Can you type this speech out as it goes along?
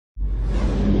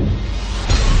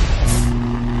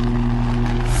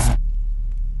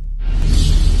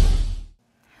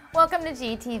Welcome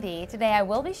to GTV. Today I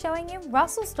will be showing you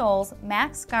Russellstoll's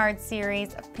MaxGard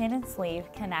series of pin and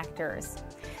sleeve connectors.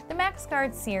 The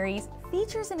MaxGard series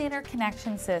features an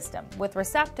interconnection system with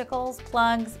receptacles,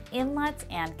 plugs, inlets,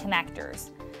 and connectors.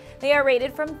 They are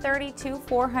rated from 30 to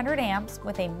 400 amps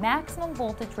with a maximum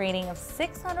voltage rating of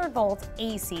 600 volts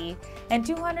AC and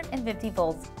 250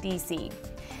 volts DC.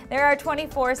 There are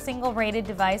 24 single-rated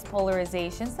device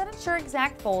polarizations that ensure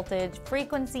exact voltage,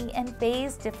 frequency, and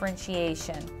phase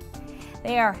differentiation.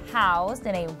 They are housed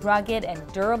in a rugged and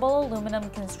durable aluminum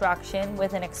construction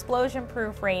with an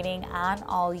explosion-proof rating on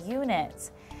all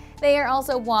units. They are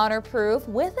also waterproof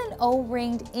with an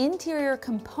O-ringed interior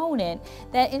component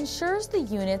that ensures the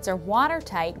units are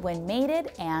watertight when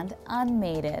mated and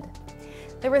unmated.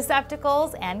 The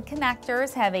receptacles and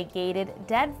connectors have a gated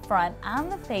dead front on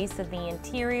the face of the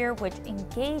interior, which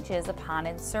engages upon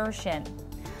insertion.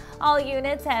 All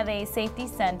units have a safety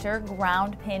center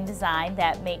ground pin design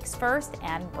that makes first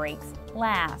and breaks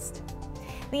last.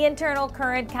 The internal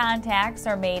current contacts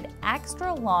are made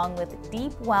extra long with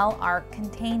deep well arc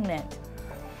containment.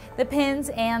 The pins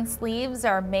and sleeves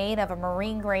are made of a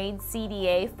marine-grade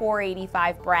CDA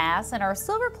 485 brass and are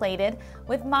silver-plated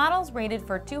with models rated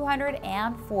for 200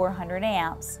 and 400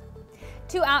 amps.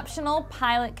 Two optional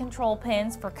pilot control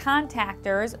pins for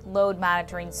contactors, load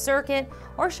monitoring circuit,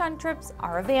 or shunt trips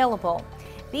are available.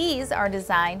 These are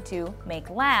designed to make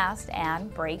last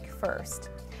and break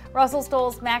first.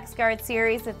 Russellstoll's MaxGard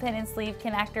series of pin and sleeve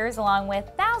connectors, along with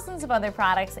thousands of other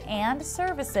products and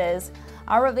services,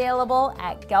 are available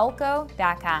at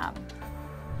galco.com.